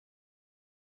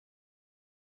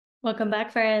Welcome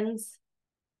back, friends.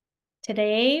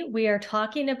 Today, we are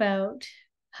talking about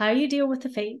how you deal with the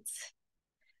fates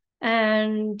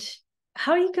and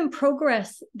how you can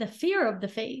progress the fear of the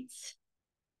fates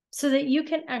so that you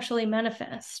can actually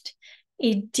manifest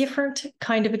a different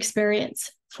kind of experience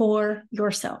for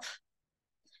yourself.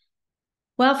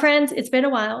 Well, friends, it's been a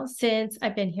while since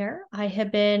I've been here. I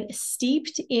have been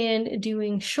steeped in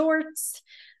doing shorts.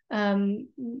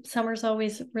 Summer's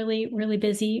always really, really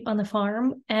busy on the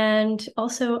farm. And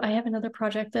also, I have another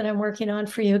project that I'm working on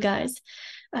for you guys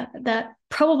that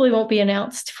probably won't be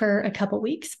announced for a couple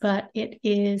weeks, but it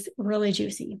is really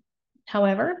juicy.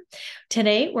 However,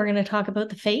 today we're going to talk about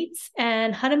the fates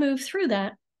and how to move through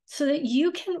that so that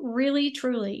you can really,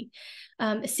 truly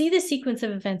see the sequence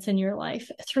of events in your life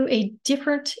through a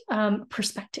different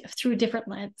perspective, through a different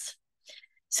lens.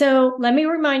 So let me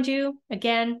remind you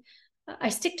again, I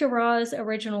stick to Ra's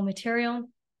original material.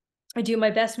 I do my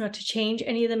best not to change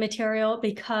any of the material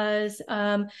because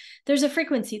there's a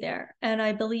frequency there. And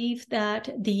I believe that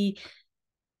the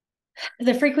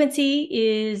frequency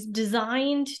is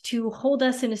designed to hold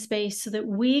us in a space so that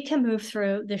we can move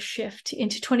through the shift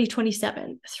into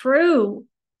 2027 through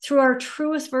our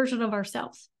truest version of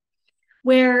ourselves,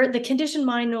 where the conditioned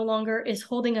mind no longer is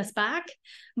holding us back,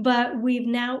 but we've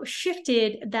now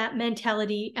shifted that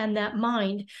mentality and that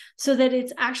mind so that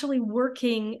it's actually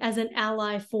working as an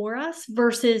ally for us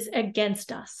versus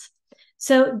against us.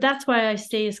 So that's why I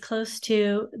stay as close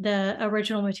to the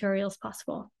original material as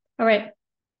possible. All right.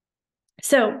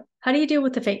 So how do you deal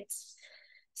with the fates?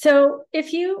 So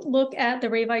if you look at the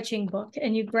Rei Vai Ching book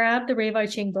and you grab the Rei Vai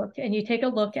Ching book and you take a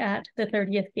look at the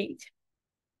 30th gate,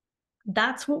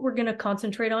 that's what we're going to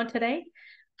concentrate on today.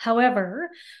 However,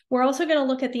 we're also going to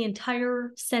look at the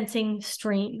entire sensing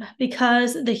stream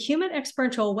because the human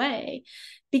experiential way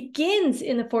begins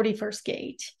in the 41st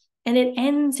gate and it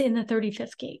ends in the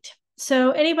 35th gate.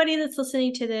 So anybody that's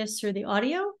listening to this through the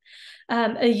audio,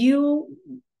 you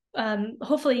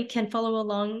hopefully can follow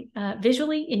along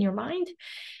visually in your mind,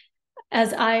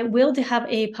 as I will have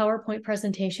a PowerPoint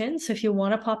presentation. So if you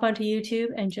want to pop onto YouTube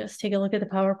and just take a look at the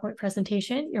PowerPoint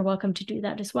presentation, you're welcome to do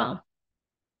that as well.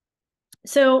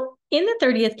 So in the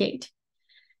 30th gate,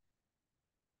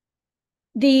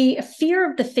 the fear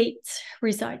of the fates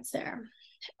resides there.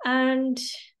 And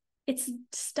it's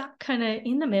stuck kind of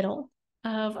in the middle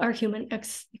of our human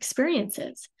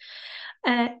experiences.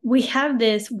 We have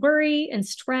this worry and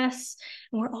stress,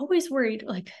 and we're always worried,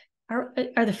 like, are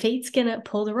the fates going to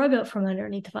pull the rug out from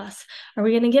underneath of us? Are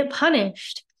we going to get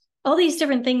punished? All these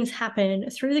different things happen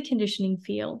through the conditioning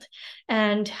field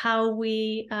and how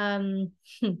we are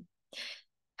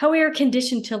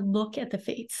conditioned to look at the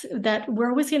fates, that we're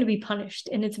always going to be punished.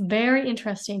 And it's very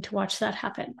interesting to watch that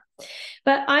happen.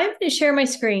 But I'm going to share my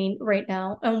screen right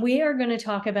now, and we are going to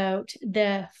talk about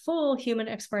the full human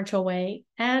experiential way.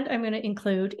 And I'm going to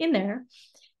include in there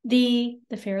the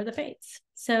fear of the fates.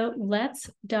 So let's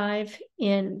dive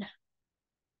in.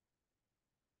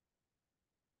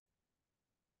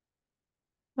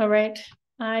 All right.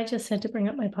 I just had to bring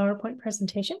up my PowerPoint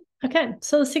presentation. Okay,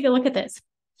 so let's take a look at this.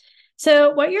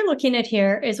 So what you're looking at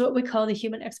here is what we call the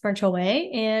human experiential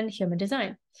way in human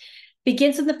design.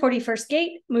 Begins in the 41st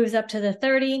gate, moves up to the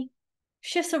 30,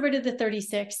 shifts over to the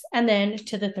 36, and then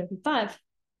to the 35.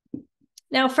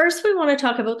 Now, first, we want to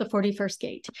talk about the 41st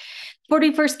gate.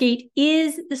 41st gate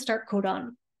is the start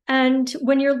codon. And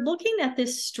when you're looking at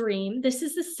this stream, this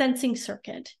is the sensing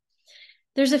circuit.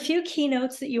 There's a few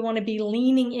keynotes that you want to be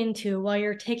leaning into while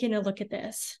you're taking a look at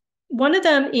this. One of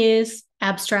them is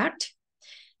abstract.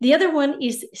 The other one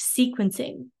is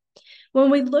sequencing.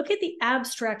 When we look at the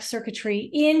abstract circuitry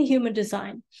in human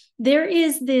design, there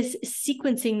is this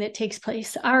sequencing that takes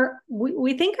place.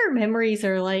 We think our memories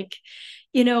are like,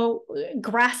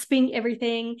 grasping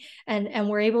everything and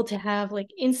we're able to have like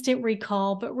instant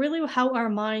recall, but really how our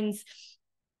minds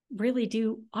really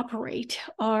do operate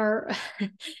are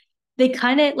they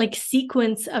kind of like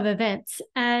sequence of events.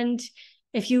 And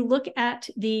if you look at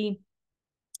the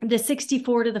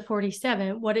 64 to the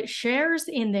 47, what it shares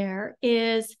in there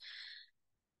is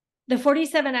the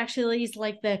 47 actually is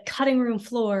like the cutting room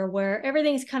floor where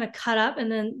everything's kind of cut up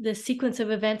and then the sequence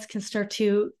of events can start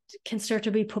to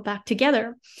be put back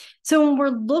together. So when we're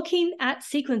looking at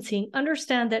sequencing,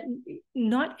 understand that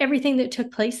not everything that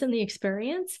took place in the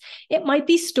experience, it might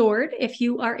be stored if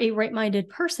you are a right-minded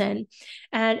person,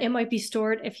 and it might be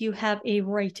stored if you have a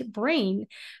right brain.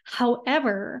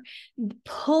 However,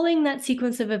 pulling that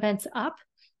sequence of events up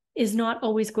is not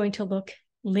always going to look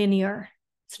linear.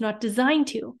 It's not designed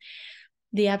to.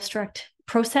 The abstract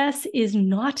process is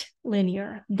not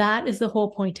linear. That is the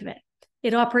whole point of it.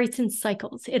 It operates in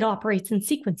cycles. It operates in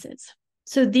sequences.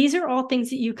 So these are all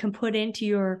things that you can put into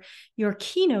your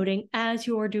keynoting as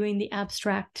you're doing the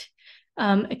abstract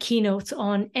keynotes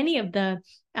on any of the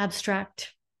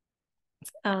abstract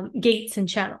gates and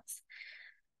channels.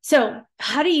 So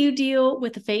how do you deal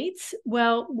with the fates?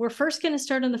 Well, we're first going to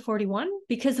start on the 41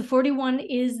 because the 41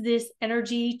 is this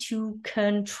energy to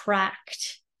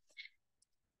contract.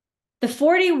 The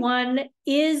 41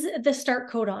 is the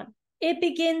start codon. It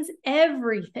begins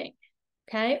everything.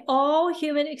 Okay. All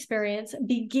human experience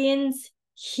begins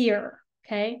here.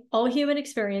 Okay. All human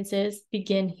experiences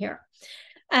begin here.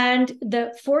 And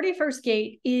the 41st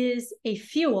gate is a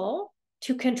fuel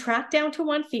to contract down to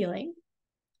one feeling,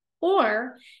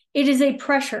 or it is a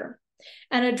pressure,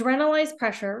 an adrenalized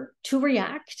pressure to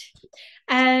react.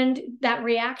 And that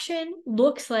reaction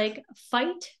looks like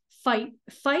fight, fight,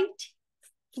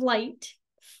 flight,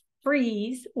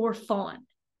 freeze, or fawn.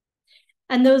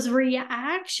 And those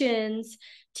reactions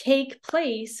take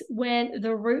place when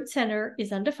the root center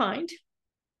is undefined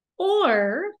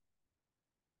or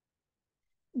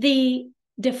the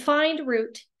defined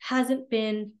root hasn't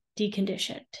been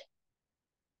deconditioned.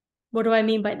 What do I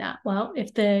mean by that? Well,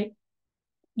 if the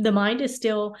mind is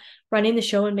still running the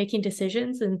show and making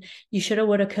decisions and you shoulda,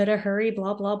 woulda, coulda, hurry,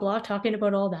 blah, blah, blah, talking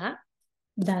about all that,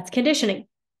 that's conditioning.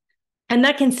 And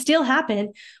that can still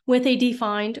happen with a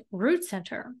defined root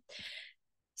center.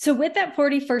 So with that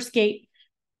 41st gate,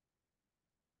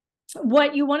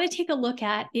 what you want to take a look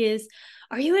at is,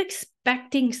 are you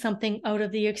expecting something out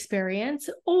of the experience,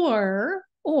 or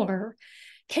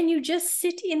can you just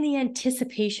sit in the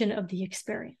anticipation of the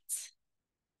experience?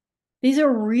 These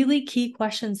are really key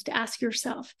questions to ask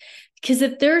yourself, because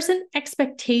if there's an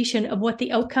expectation of what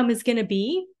the outcome is going to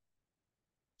be,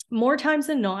 more times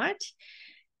than not,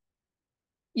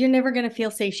 you're never going to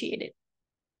feel satiated.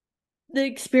 The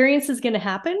experience is going to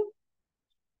happen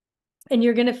and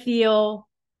you're going to feel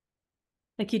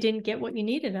like you didn't get what you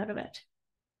needed out of it.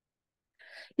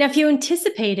 Now, if you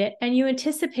anticipate it and you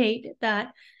anticipate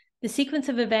that the sequence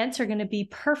of events are going to be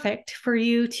perfect for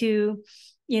you to,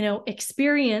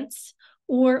 experience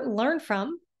or learn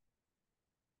from,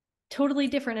 totally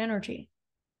different energy.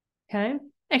 Okay.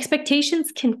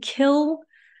 Expectations can kill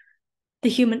the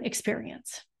human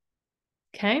experience.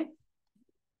 Okay.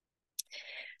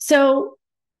 So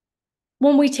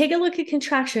when we take a look at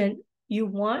contraction, you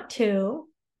want to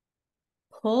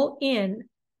pull in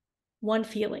one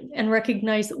feeling and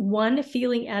recognize one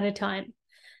feeling at a time.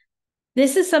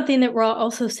 This is something that Ra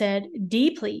also said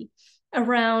deeply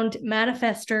around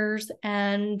manifestors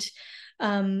and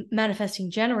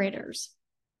manifesting generators,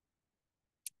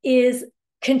 is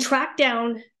contract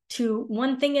down to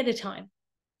one thing at a time.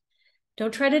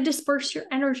 Don't try to disperse your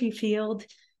energy field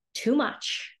too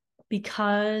much,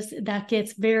 because that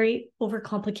gets very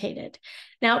overcomplicated.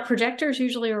 Now, projectors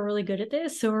usually are really good at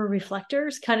this. So are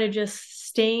reflectors, kind of just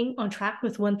staying on track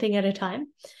with one thing at a time.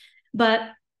 But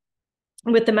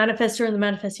with the manifestor and the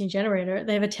manifesting generator,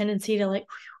 they have a tendency to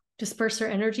disperse their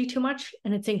energy too much,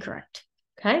 and it's incorrect.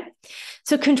 Okay.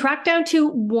 So contract down to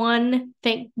one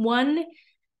thing, one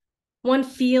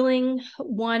feeling,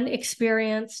 one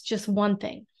experience, just one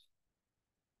thing.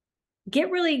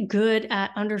 Get really good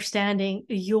at understanding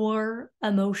your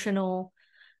emotional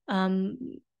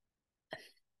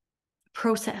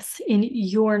process in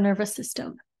your nervous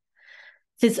system.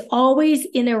 If it's always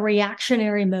in a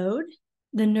reactionary mode,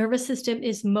 the nervous system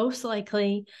is most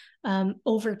likely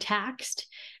overtaxed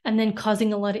and then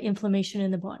causing a lot of inflammation in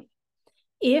the body.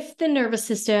 If the nervous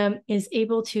system is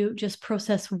able to just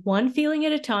process one feeling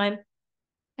at a time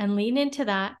and lean into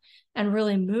that and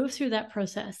really move through that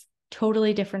process,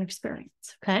 totally different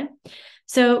experience. Okay.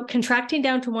 So contracting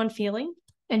down to one feeling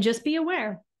and just be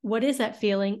aware, what is that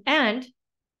feeling? And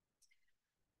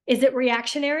is it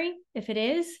reactionary? If it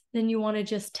is, then you want to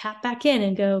just tap back in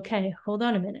and go, okay, hold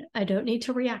on a minute. I don't need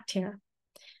to react here.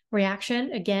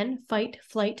 Reaction, again, fight,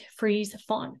 flight, freeze,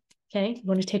 fawn. Okay. You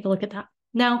want to take a look at that.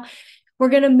 Now we're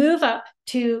going to move up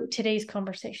to today's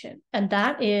conversation, and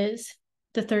that is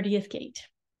the 30th gate.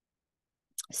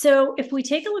 So if we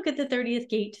take a look at the 30th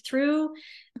gate through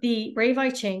the Rei Vai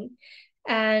Ching,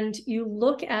 and you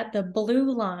look at the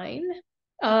blue line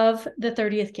of the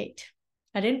 30th gate,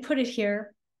 I didn't put it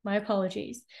here, my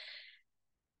apologies.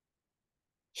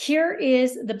 Here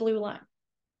is the blue line.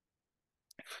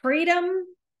 Freedom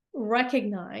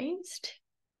recognized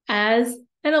as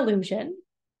an illusion,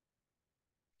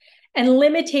 and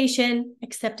limitation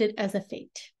accepted as a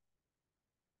fate.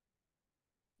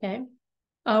 Okay.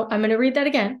 Oh, I'm going to read that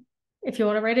again. If you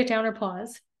want to write it down or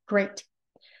pause, great.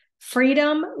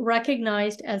 Freedom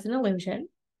recognized as an illusion,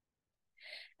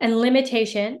 and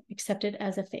limitation accepted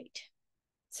as a fate.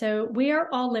 So we are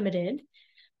all limited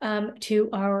to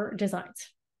our designs.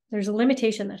 There's a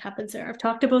limitation that happens there. I've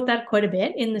talked about that quite a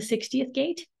bit in the 60th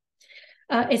gate.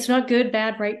 It's not good,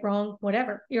 bad, right, wrong,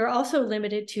 whatever. You're also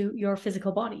limited to your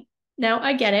physical body. Now,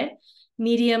 I get it.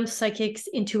 Medium, psychics,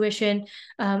 intuition,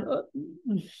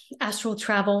 astral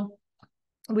travel.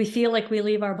 We feel like we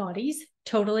leave our bodies.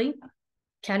 Totally.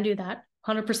 Can do that.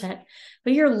 100%.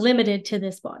 But you're limited to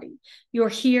this body. You're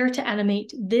here to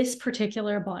animate this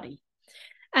particular body.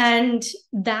 And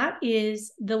that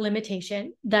is the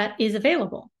limitation that is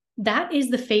available. That is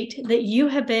the fate that you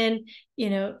have been,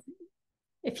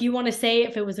 if you want to say,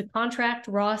 if it was a contract,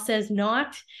 Raw says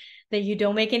not, that you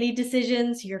don't make any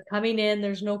decisions, you're coming in,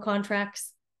 there's no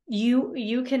contracts.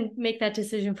 You can make that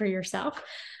decision for yourself.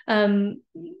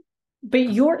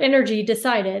 But your energy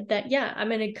decided that, yeah, I'm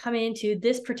going to come into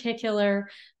this particular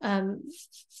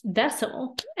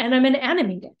vessel and I'm going to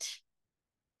animate it.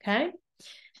 Okay.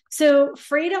 So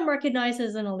freedom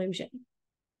recognizes an illusion.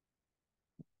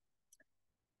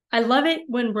 I love it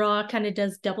when Ra kind of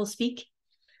does double speak.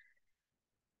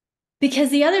 Because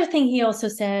the other thing he also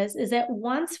says is that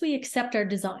once we accept our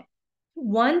design,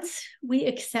 once we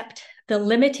accept the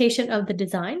limitation of the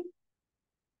design,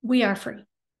 we are free.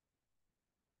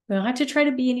 We don't have to try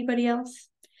to be anybody else.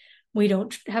 We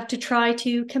don't have to try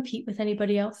to compete with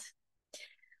anybody else.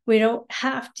 We don't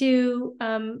have to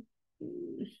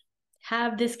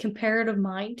have this comparative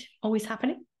mind always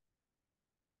happening.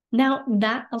 Now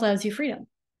that allows you freedom.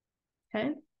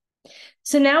 Okay.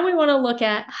 So now we want to look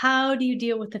at how do you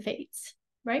deal with the fates,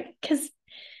 right? Because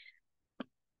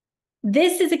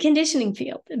this is a conditioning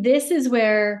field. This is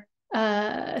where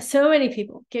so many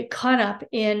people get caught up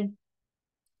in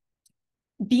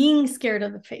being scared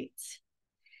of the fates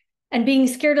and being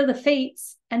scared of the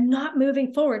fates and not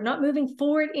moving forward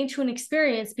into an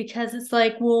experience because it's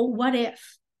like, well, what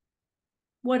if?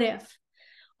 What if?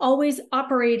 Always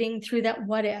operating through that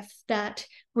what if, that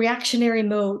reactionary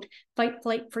mode, fight,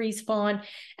 flight, freeze, fawn,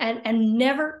 and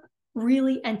never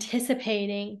really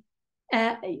anticipating,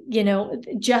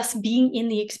 just being in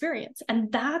the experience.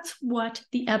 And that's what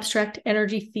the abstract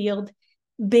energy field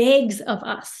begs of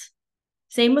us.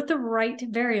 Same with the right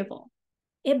variable.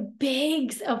 It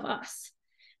begs of us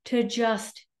to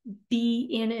just be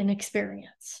in an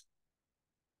experience.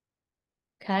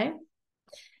 Okay.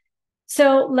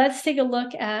 So let's take a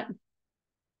look at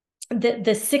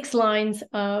the 6 lines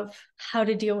of how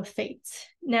to deal with fates.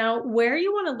 Now, where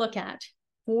you want to look at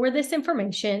for this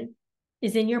information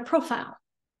is in your profile.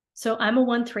 So I'm a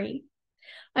 1-3.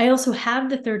 I also have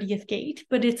the 30th gate,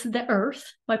 but it's the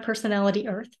Earth, my personality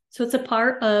Earth. So it's a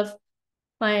part of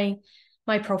my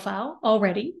profile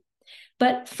already.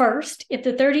 But first, if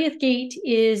the 30th gate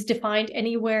is defined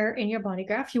anywhere in your body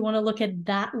graph, you want to look at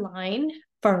that line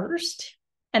first.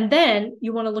 And then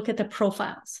you want to look at the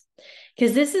profiles,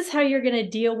 because this is how you're going to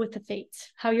deal with the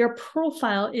fates, how your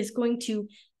profile is going to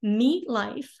meet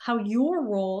life, how your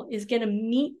role is going to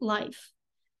meet life.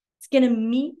 It's going to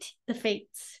meet the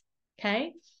fates,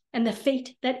 okay? And the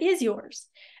fate that is yours.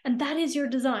 And that is your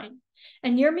design.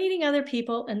 And you're meeting other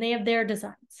people and they have their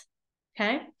designs,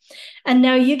 okay? And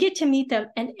now you get to meet them.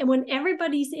 And when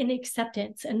everybody's in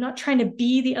acceptance and not trying to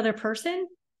be the other person,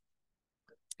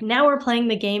 now we're playing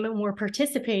the game and we're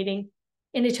participating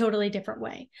in a totally different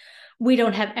way. We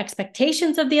don't have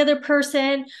expectations of the other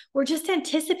person. We're just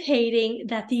anticipating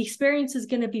that the experience is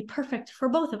going to be perfect for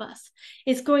both of us.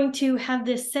 It's going to have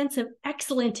this sense of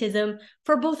excellentism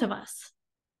for both of us.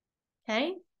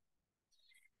 Okay.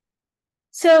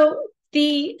 So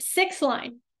the 6th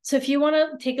line. So if you want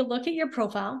to take a look at your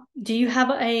profile, do you have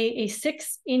a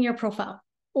 6 in your profile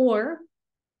or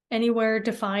anywhere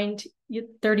defined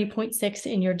 30.6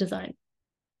 in your design?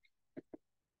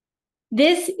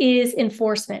 This is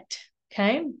enforcement,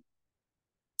 okay?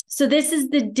 So this is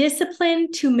the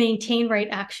discipline to maintain right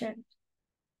action.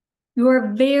 You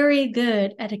are very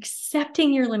good at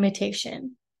accepting your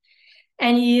limitation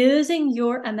and using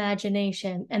your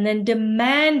imagination and then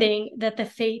demanding that the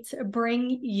fates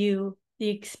bring the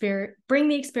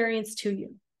experience to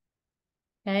you,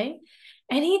 okay?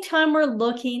 Anytime we're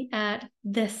looking at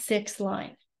the 6th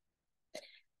line,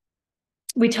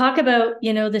 we talk about, the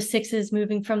 6s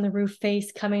moving from the roof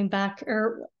face, coming back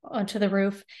or onto the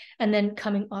roof and then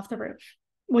coming off the roof.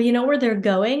 Well, you know where they're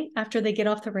going after they get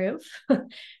off the roof?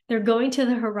 They're going to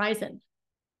the horizon,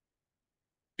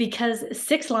 because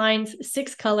 6 lines,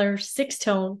 6 colors, 6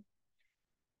 tone.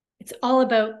 It's all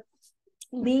about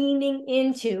leaning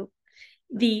into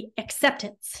the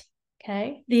acceptance,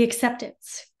 okay? The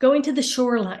acceptance, going to the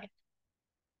shoreline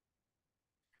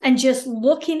and just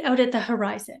looking out at the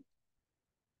horizon.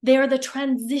 They are the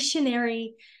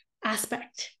transitionary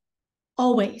aspect,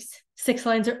 always. 6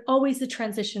 lines are always the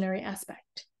transitionary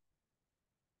aspect.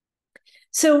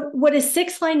 So what a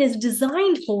 6 line is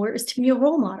designed for is to be a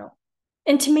role model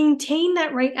and to maintain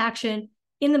that right action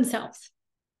in themselves,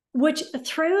 which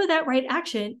through that right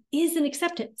action is an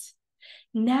acceptance.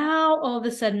 Now, all of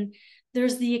a sudden,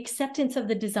 there's the acceptance of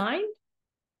the design.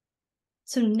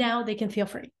 So now they can feel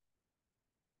free.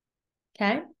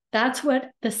 Okay. That's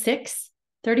what the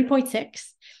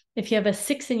 30.6, if you have a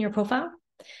 6 in your profile,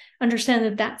 understand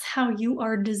that that's how you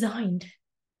are designed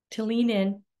to lean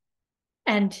in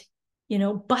and,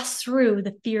 bust through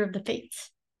the fear of the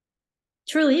fates.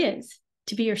 It truly is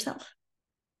to be yourself.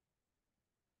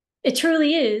 It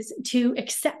truly is to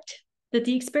accept that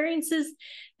the experiences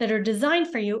that are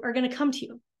designed for you are going to come to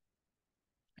you.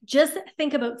 Just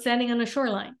think about standing on a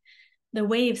shoreline. The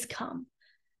waves come,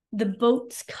 the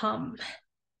boats come,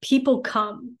 people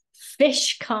come,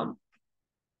 fish come,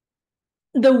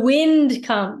 the wind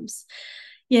comes.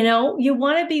 You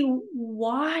want to be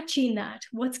watching that,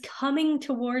 what's coming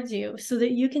towards you, so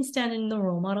that you can stand in the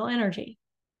role model energy.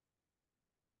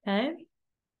 Okay.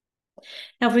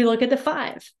 Now, if we look at the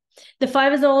 5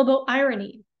 is all about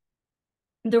irony,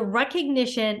 the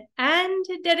recognition and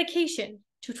dedication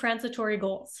to transitory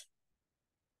goals.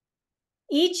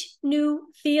 Each new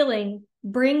feeling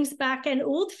brings back an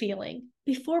old feeling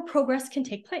before progress can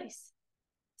take place.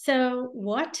 So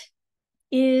what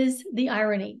is the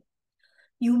irony?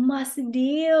 You must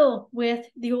deal with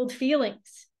the old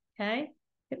feelings, okay?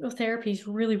 Hypnotherapy is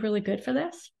really, really good for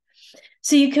this.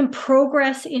 So you can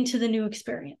progress into the new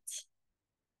experience.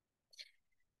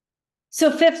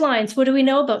 So 5th lines, what do we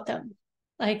know about them?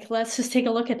 Let's just take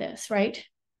a look at this, right?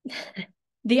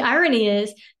 The irony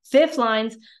is 5th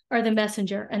lines are the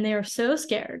messenger, and they are so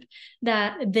scared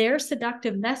that their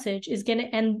seductive message is going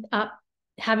to end up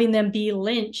having them be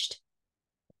lynched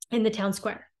in the town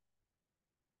square.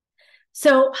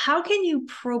 So how can you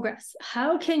progress?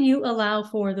 How can you allow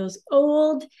for those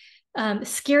old,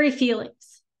 scary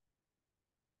feelings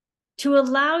to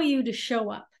allow you to show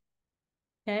up,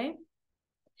 okay?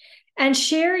 And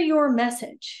share your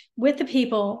message with the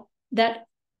people that,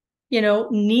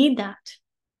 need that,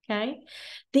 okay?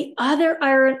 The other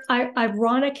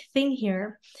ironic thing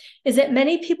here is that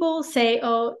many people say,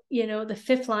 oh, the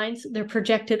 5th lines, they're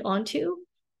projected onto.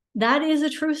 That is a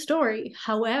true story.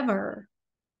 However,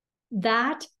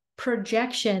 that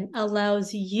projection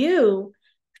allows you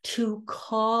to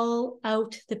call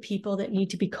out the people that need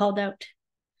to be called out.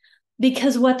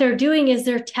 Because what they're doing is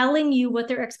they're telling you what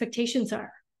their expectations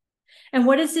are. And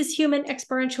what is this human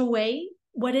experiential way?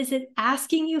 What is it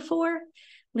asking you for?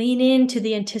 Lean into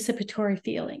the anticipatory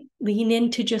feeling. Lean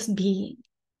into just being.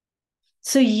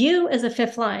 So you, as a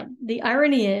 5th line, the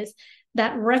irony is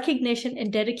that recognition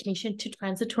and dedication to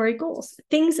transitory goals.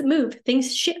 Things move,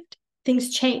 things shift,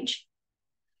 things change.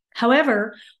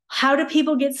 However, how do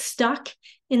people get stuck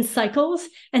in cycles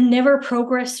and never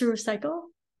progress through a cycle?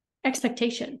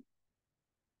 Expectation.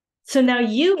 So now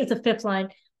you, as a 5th line,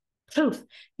 poof,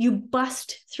 you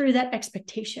bust through that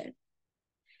expectation.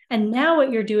 And now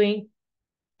what you're doing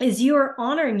is you are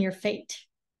honoring your fate.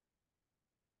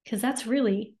 Because that's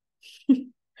really,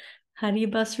 how do you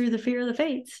bust through the fear of the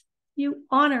fates? You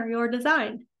honor your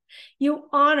design. You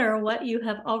honor what you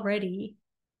have already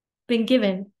been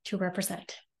given to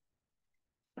represent.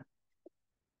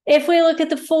 If we look at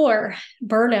the 4,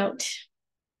 burnout,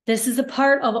 this is a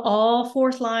part of all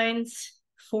 4th lines,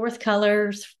 4th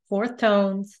colors, 4th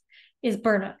tones, is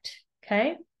burnout,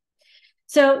 okay?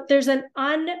 So there's an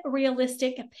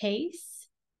unrealistic pace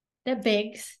that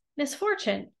begs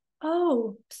misfortune.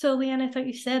 Oh, so Leann, I thought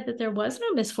you said that there was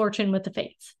no misfortune with the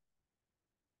fates.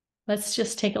 Let's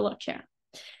just take a look here.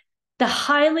 The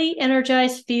highly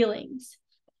energized feelings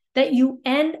that you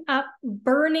end up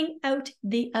burning out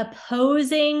the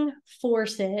opposing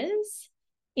forces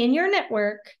in your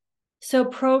network so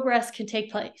progress can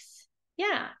take place.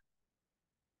 Yeah.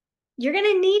 You're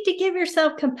going to need to give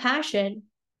yourself compassion,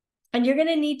 and you're going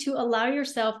to need to allow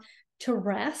yourself to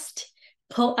rest,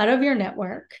 pull out of your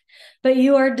network, but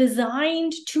you are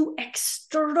designed to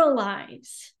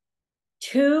externalize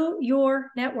to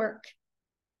your network.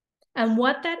 And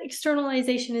what that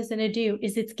externalization is going to do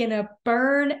is it's going to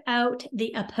burn out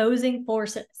the opposing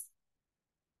forces.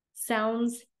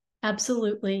 Sounds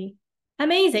absolutely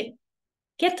amazing.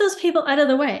 Get those people out of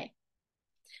the way.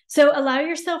 So allow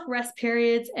yourself rest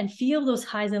periods and feel those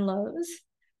highs and lows,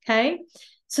 okay?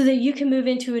 So that you can move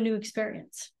into a new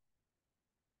experience.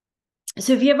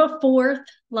 So if you have a 4th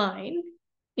line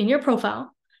in your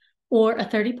profile or a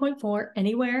 30.4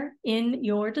 anywhere in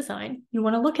your design, you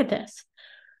want to look at this.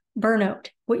 Burnout,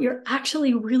 what you're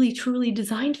actually really truly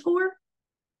designed for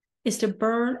is to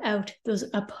burn out those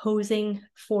opposing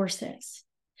forces.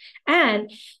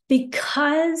 And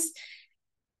because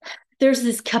there's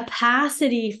this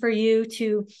capacity for you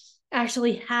to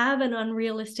actually have an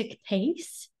unrealistic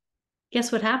pace,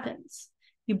 guess what happens?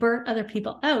 You burn other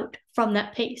people out from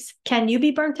that pace. Can you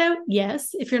be burnt out? Yes,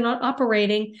 if you're not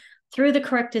operating through the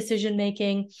correct decision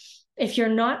making, if you're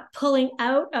not pulling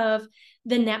out of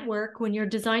the network when you're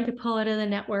designed to pull out of the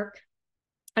network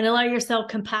and allow yourself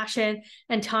compassion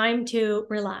and time to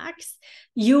relax,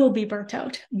 you will be burnt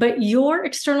out. But your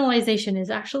externalization is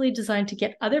actually designed to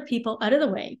get other people out of the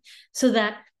way so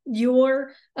that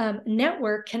your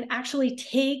network can actually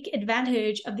take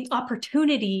advantage of the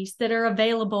opportunities that are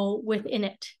available within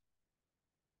it.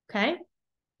 Okay.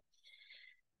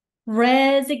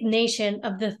 Resignation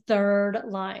of the third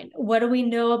line. What do we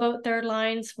know about third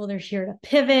lines? Well, they're here to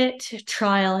pivot,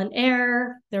 trial and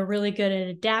error. They're really good at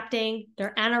adapting.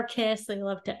 They're anarchists. They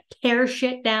love to tear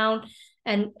shit down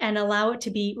and allow it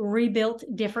to be rebuilt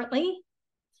differently.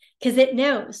 Because it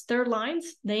knows, third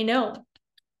lines, they know.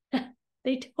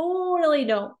 They totally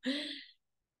know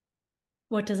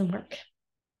what doesn't work,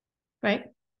 right?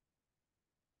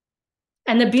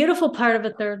 And the beautiful part of a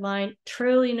third line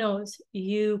truly knows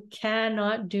you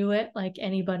cannot do it like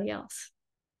anybody else.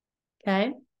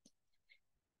 Okay.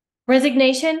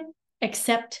 Resignation,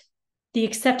 accept the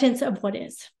acceptance of what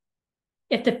is.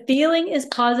 If the feeling is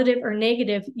positive or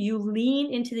negative, you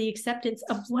lean into the acceptance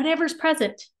of whatever's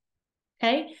present.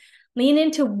 Okay. Lean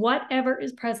into whatever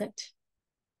is present.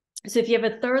 So if you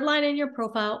have a third line in your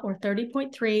profile or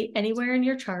 30.3 anywhere in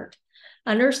your chart,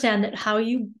 understand that how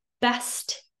you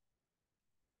best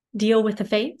deal with the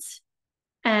fates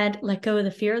and let go of the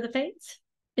fear of the fates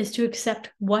is to accept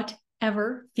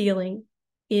whatever feeling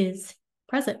is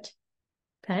present.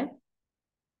 Okay.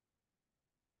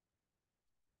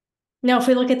 Now, if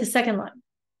we look at the second line,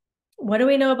 what do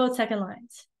we know about second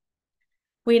lines?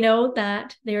 We know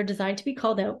that they are designed to be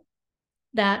called out,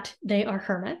 that they are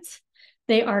hermits,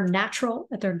 they are natural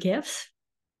at their gifts.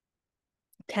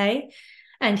 Okay.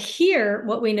 And here,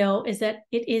 what we know is that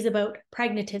it is about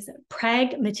pragmatism,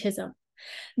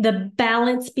 the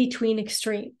balance between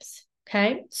extremes.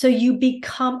 Okay. So you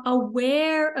become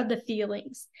aware of the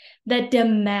feelings that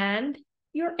demand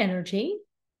your energy.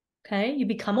 Okay. You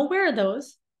become aware of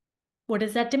those. What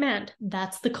does that demand?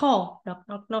 That's the call. Knock,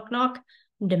 knock, knock, knock.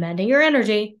 I'm demanding your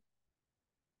energy.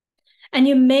 And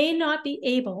you may not be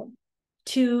able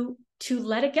to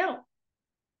let it go.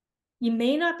 You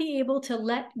may not be able to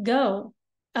let go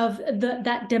of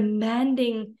that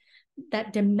demanding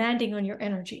on your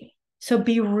energy. So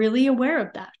be really aware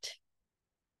of that.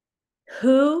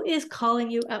 Who is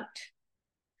calling you out?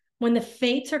 When the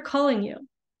fates are calling you,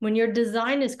 when your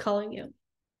design is calling you,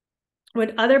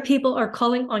 when other people are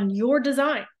calling on your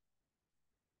design,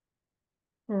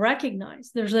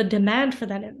 recognize there's a demand for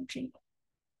that energy.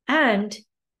 And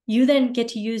you then get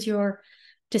to use your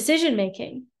decision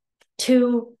making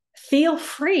to feel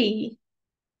free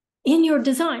in your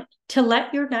design, to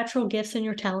let your natural gifts and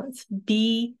your talents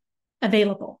be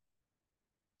available.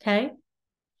 Okay.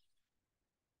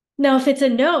 Now, if it's a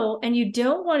no and you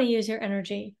don't want to use your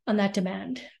energy on that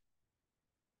demand,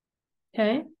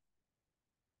 okay.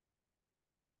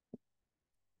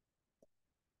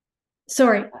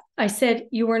 Sorry, I said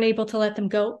you weren't able to let them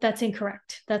go. That's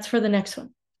incorrect. That's for the next one.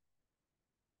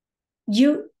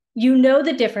 You know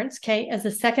the difference, okay, as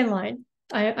the second line.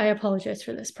 I apologize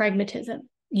for this, pragmatism.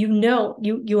 You know,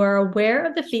 you are aware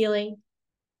of the feeling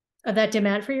of that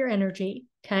demand for your energy,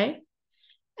 okay?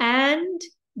 And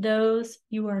those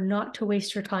you are not to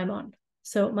waste your time on.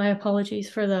 So my apologies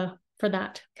for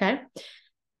that, okay?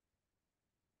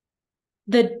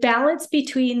 The balance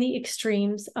between the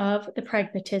extremes of the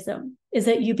pragmatism is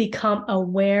that you become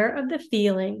aware of the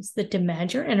feelings that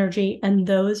demand your energy and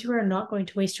those you are not going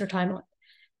to waste your time on.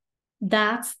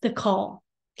 That's the call,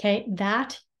 okay?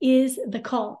 That is the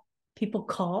call. People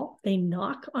call, they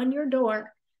knock on your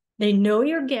door. They know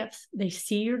your gifts. They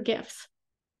see your gifts,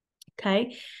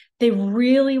 okay? They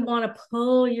really want to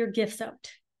pull your gifts out,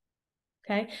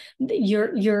 okay?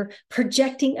 You're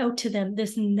projecting out to them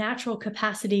this natural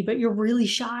capacity, but you're really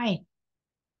shy.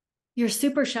 You're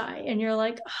super shy and you're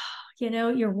like, oh,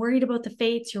 you're worried about the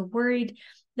fates. You're worried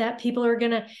that people are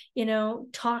going to,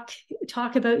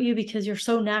 talk about you because you're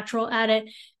so natural at it.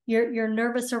 You're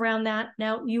nervous around that.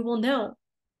 Now you will know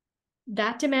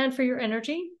that demand for your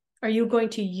energy. Are you going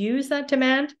to use that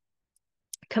demand,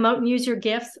 come out and use your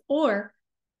gifts, or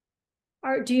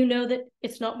do you know that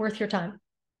it's not worth your time?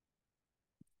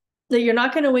 That you're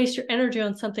not going to waste your energy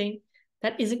on something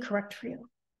that isn't correct for you.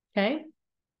 Okay.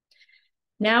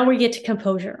 Now we get to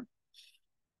composure.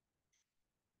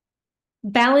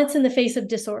 Balance in the face of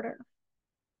disorder.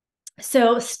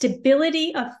 So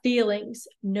stability of feelings,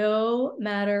 no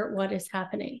matter what is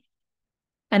happening.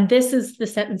 And this is the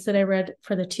sentence that I read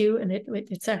for the 2, and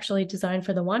it's actually designed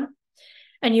for the 1.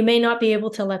 And you may not be able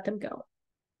to let them go.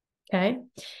 Okay.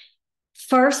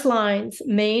 First lines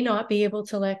may not be able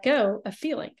to let go of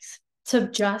feelings. So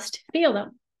just feel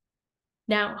them.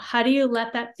 Now, how do you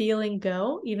let that feeling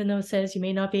go, even though it says you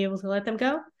may not be able to let them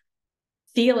go?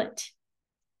 Feel it.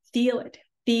 Feel it.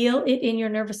 Feel it in your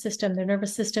nervous system. The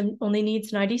nervous system only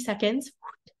needs 90 seconds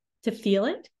to feel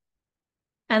it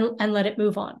and let it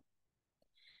move on.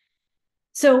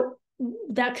 So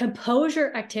that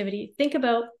composure activity, think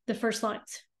about the first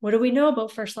lines. What do we know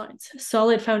about first lines?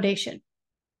 Solid foundation,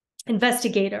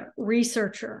 investigator,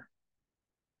 researcher,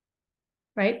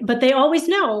 right? But they always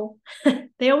know,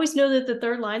 they always know that the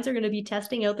third lines are going to be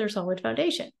testing out their solid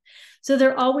foundation. So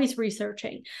they're always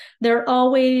researching. They're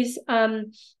always,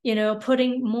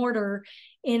 putting mortar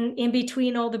in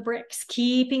between all the bricks,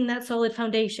 keeping that solid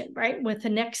foundation, right? With the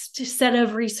next set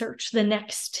of research, the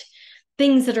next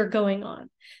things that are going on.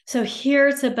 So here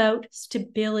it's about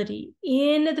stability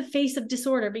in the face of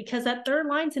disorder, because that third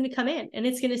line's going to come in and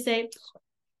it's going to say,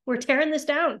 we're tearing this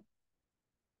down.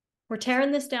 We're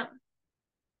tearing this down.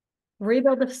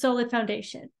 Rebuild the solid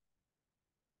foundation.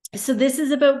 So this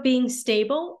is about being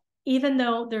stable, even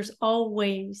though there's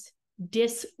always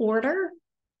disorder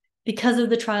because of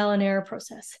the trial and error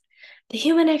process. The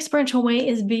human experiential way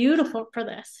is beautiful for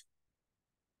this,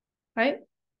 right?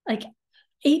 Like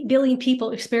 8 billion people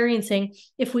experiencing,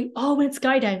 if we all went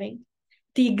skydiving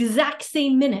the exact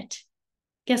same minute,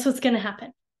 guess what's going to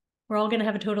happen? We're all going to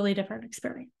have a totally different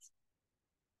experience.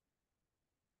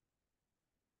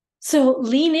 So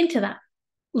lean into that.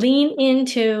 Lean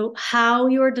into how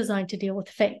you are designed to deal with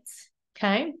fates.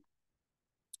 Okay.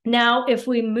 Now, if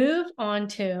we move on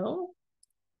to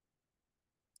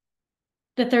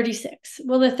the 36,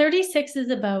 well, the 36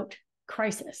 is about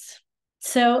crisis.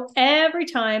 So every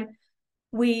time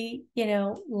we,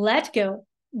 let go,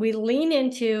 we lean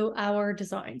into our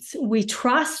designs. We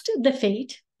trust the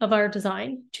fate of our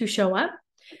design to show up.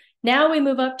 Now we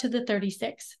move up to the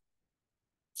 36.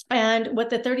 And what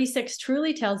the 36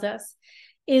 truly tells us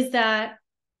is that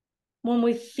when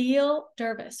we feel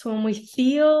nervous, when we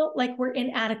feel like we're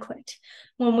inadequate,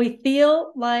 when we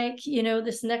feel like,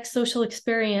 this next social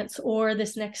experience or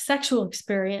this next sexual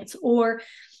experience or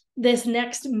this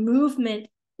next movement,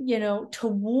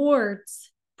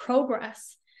 towards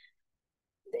progress,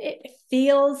 it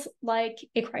feels like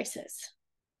a crisis.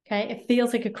 Okay. It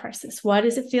feels like a crisis. Why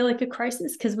does it feel like a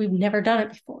crisis? Because we've never done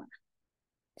it before.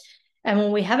 And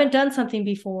when we haven't done something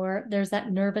before, there's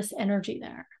that nervous energy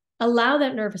there. Allow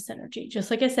that nervous energy. Just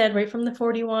like I said, right from the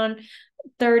 41,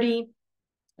 30,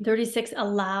 36,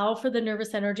 allow for the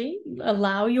nervous energy.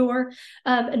 Allow your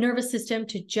nervous system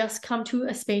to just come to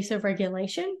a space of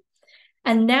regulation.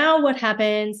 And now what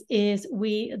happens is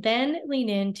we then lean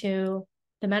into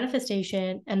the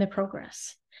manifestation and the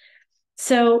progress.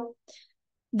 So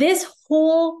this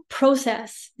whole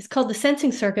process is called the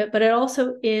sensing circuit, but it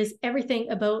also is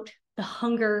everything about the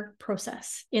hunger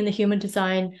process in the human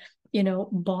design,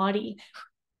 body.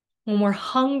 When we're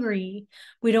hungry,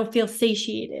 we don't feel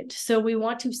satiated. So we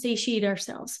want to satiate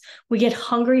ourselves. We get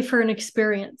hungry for an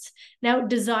experience. Now,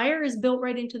 desire is built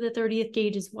right into the 30th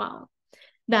gate as well.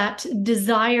 That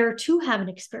desire to have an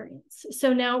experience.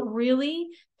 So now really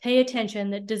pay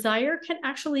attention that desire can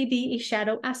actually be a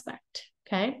shadow aspect.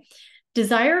 Okay.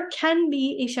 Desire can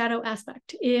be a shadow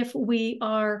aspect if we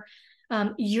are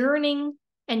yearning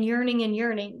and yearning and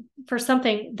yearning for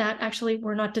something that actually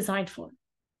we're not designed for.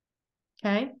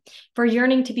 Okay. For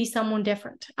yearning to be someone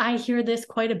different. I hear this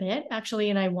quite a bit, actually,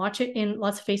 and I watch it in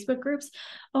lots of Facebook groups.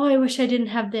 Oh, I wish I didn't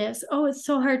have this. Oh, it's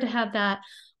so hard to have that.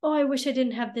 Oh, I wish I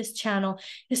didn't have this channel.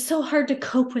 It's so hard to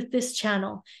cope with this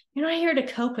channel. You're not here to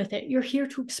cope with it. You're here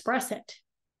to express it.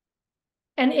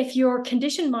 And if your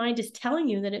conditioned mind is telling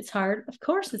you that it's hard, of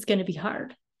course it's going to be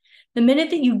hard. The minute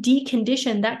that you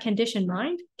decondition that conditioned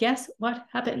mind, guess what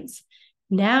happens?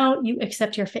 Now you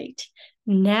accept your fate.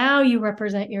 Now you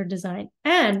represent your design,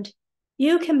 and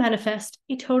you can manifest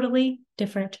a totally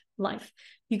different life.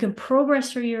 You can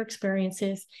progress through your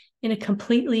experiences in a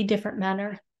completely different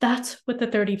manner. That's what the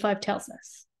 35 tells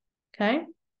us. Okay.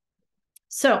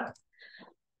 So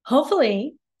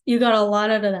hopefully you got a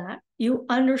lot out of that. You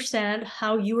understand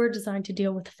how you are designed to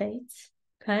deal with fates.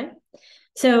 Okay.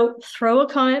 So throw a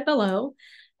comment below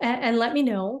and let me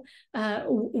know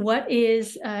what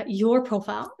is your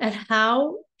profile and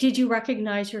how did you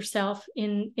recognize yourself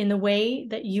in the way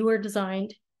that you are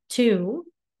designed to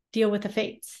deal with the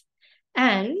fates.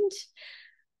 And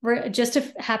just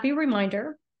a happy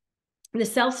reminder The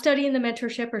self-study and the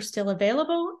mentorship are still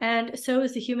available, and so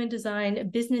is the human design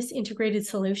business integrated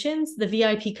solutions, the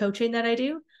VIP coaching that I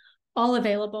do, all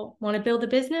available. Want to build a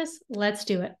business? Let's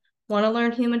do it. Want to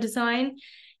learn human design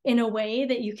in a way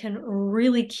that you can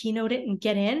really keynote it and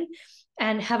get in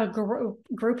and have a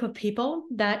group of people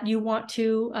that you want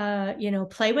to,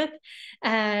 play with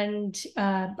and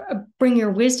bring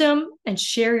your wisdom and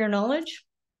share your knowledge?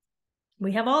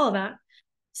 We have all of that.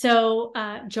 So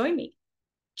join me,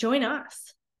 join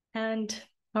us. And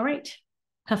all right,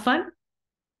 have fun,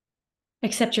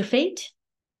 accept your fate,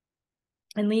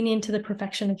 and lean into the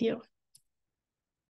perfection of you.